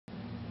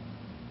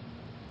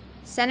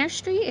Center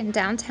Street in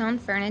downtown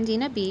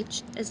Fernandina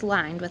Beach is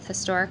lined with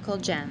historical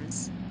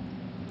gems.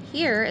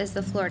 Here is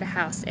the Florida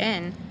House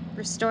Inn,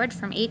 restored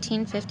from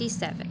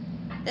 1857.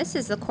 This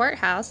is the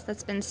courthouse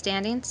that's been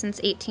standing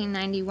since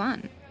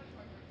 1891.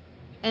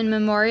 And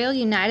Memorial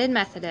United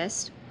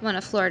Methodist, one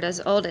of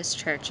Florida's oldest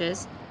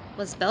churches,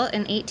 was built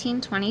in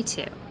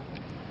 1822.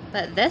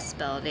 But this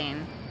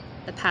building,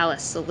 the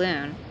Palace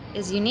Saloon,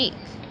 is unique.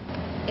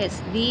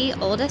 It's the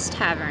oldest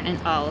tavern in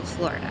all of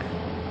Florida.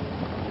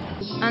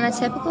 On a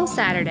typical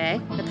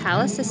Saturday, the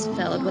Palace is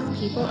filled with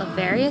people of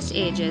various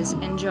ages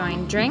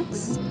enjoying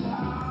drinks,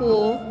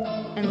 pool,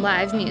 and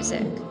live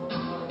music.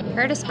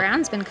 Curtis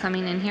Brown's been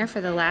coming in here for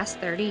the last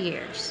 30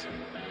 years.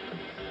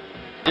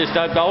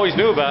 I always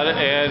knew about it,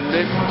 and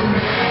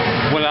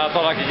when I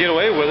thought I could get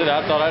away with it,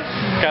 I thought I'd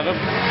kind of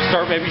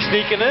start maybe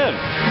sneaking in.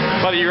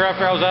 About a year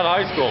after I was out of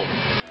high school.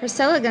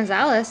 Priscilla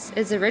Gonzalez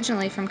is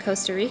originally from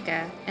Costa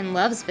Rica and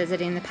loves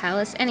visiting the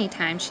Palace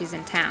anytime she's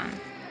in town.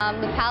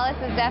 The Palace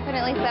is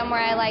definitely somewhere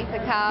I like to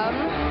come,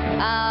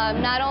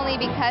 not only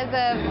because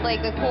of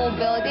the cool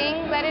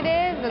building that it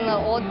is and the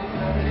old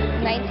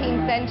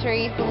 19th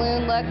century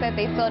saloon look that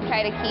they still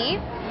try to keep,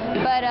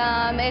 but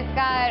it's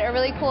got a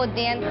really cool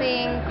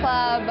dancing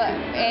club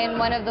in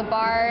one of the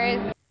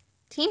bars.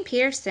 Team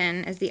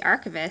Pearson is the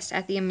archivist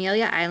at the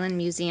Amelia Island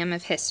Museum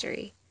of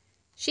History.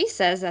 She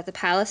says that the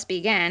Palace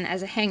began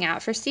as a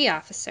hangout for sea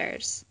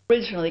officers.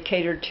 Originally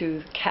catered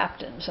to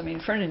captains. I mean,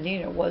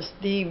 Fernandina was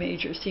the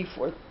major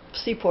seaport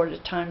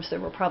at times. There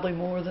were probably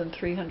more than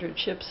 300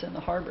 ships in the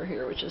harbor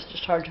here, which is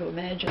just hard to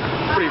imagine.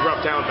 Pretty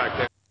rough town back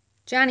then.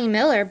 Johnny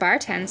Miller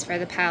bartends for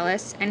the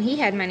Palace, and he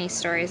had many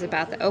stories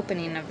about the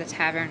opening of the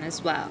tavern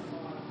as well.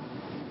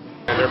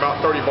 And there are about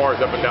 30 bars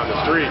up and down the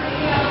street.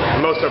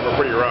 Most of them are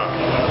pretty rough.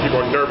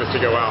 People are nervous to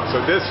go out. So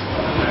this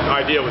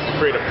idea was to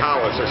create a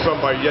palace or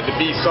somebody. You had to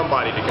be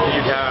somebody.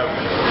 You'd have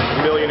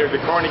millionaires, the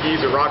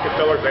Carnegies, the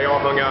Rockefellers, they all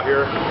hung out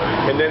here.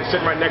 And then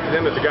sitting right next to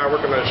them is the guy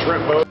working on a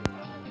shrimp boat.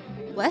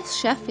 Wes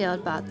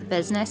Sheffield bought the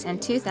business in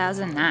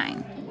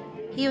 2009.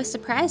 He was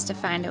surprised to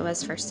find it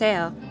was for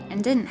sale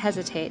and didn't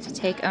hesitate to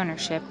take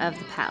ownership of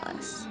the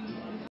Palace.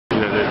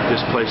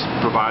 This place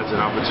provides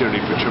an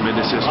opportunity for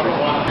tremendous history.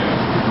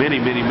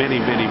 Many people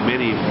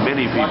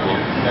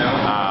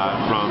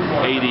from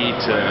 80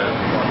 to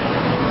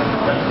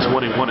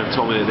 21 have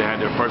told me that they had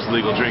their first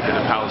legal drink in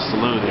the Palace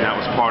Saloon, and that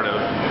was part of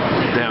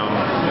them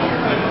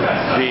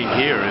being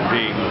here and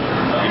being,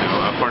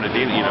 a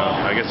Fernandinian,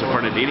 I guess a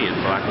Fernandinian,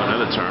 for lack of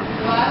another term.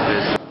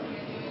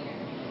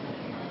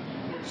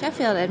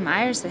 Sheffield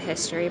admires the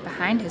history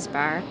behind his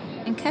bar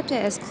and kept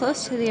it as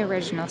close to the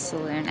original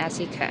saloon as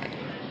he could.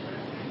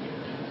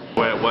 The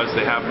way it was,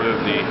 they have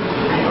moved the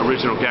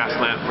original gas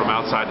lamp from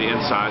outside to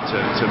inside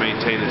to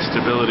maintain its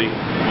stability.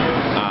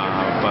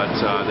 But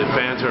the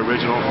fans are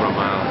original from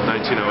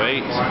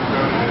 1908.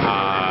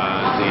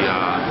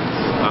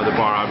 The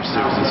bar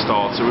obviously was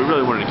installed, so we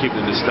really wanted to keep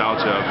the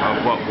nostalgia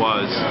of what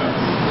was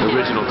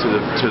original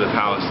to the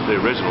Palace, the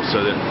original,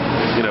 so that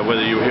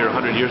whether you were here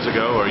 100 years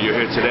ago or you're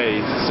here today,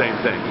 it's the same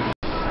thing.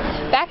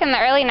 Back in the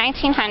early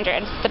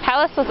 1900s, the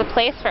Palace was a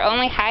place for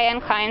only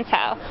high-end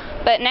clientele,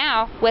 but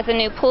now, with the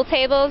new pool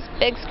tables,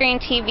 big screen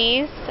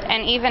TVs,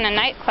 and even a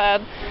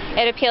nightclub,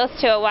 it appeals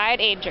to a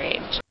wide age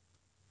range.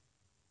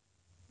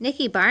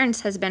 Nikki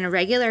Barnes has been a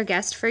regular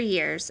guest for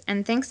years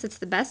and thinks it's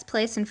the best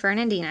place in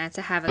Fernandina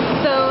to have a...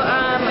 So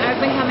I've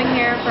been coming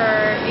here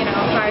for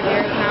 5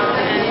 years now,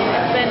 and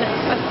it's been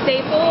a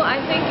staple, I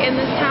think, in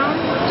this town,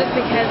 just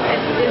because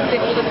it is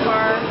the oldest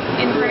bar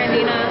in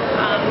Fernandina.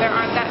 There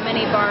aren't that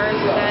many bars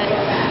that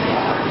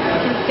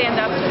can stand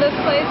up to this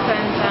place,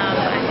 and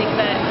I think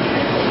that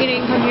you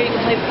can come here, you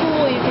can play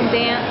pool, you can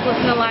dance,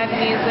 listen to live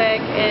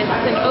music.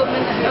 It's an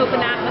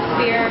open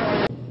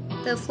atmosphere.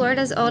 Though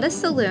Florida's oldest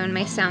saloon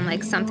may sound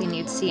like something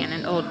you'd see in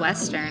an old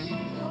western,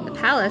 the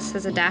Palace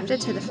has adapted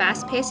to the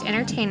fast-paced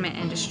entertainment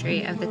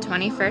industry of the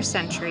 21st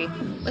century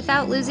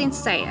without losing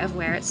sight of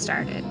where it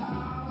started.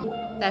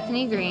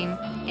 Bethany Green,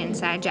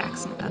 Inside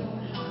Jacksonville.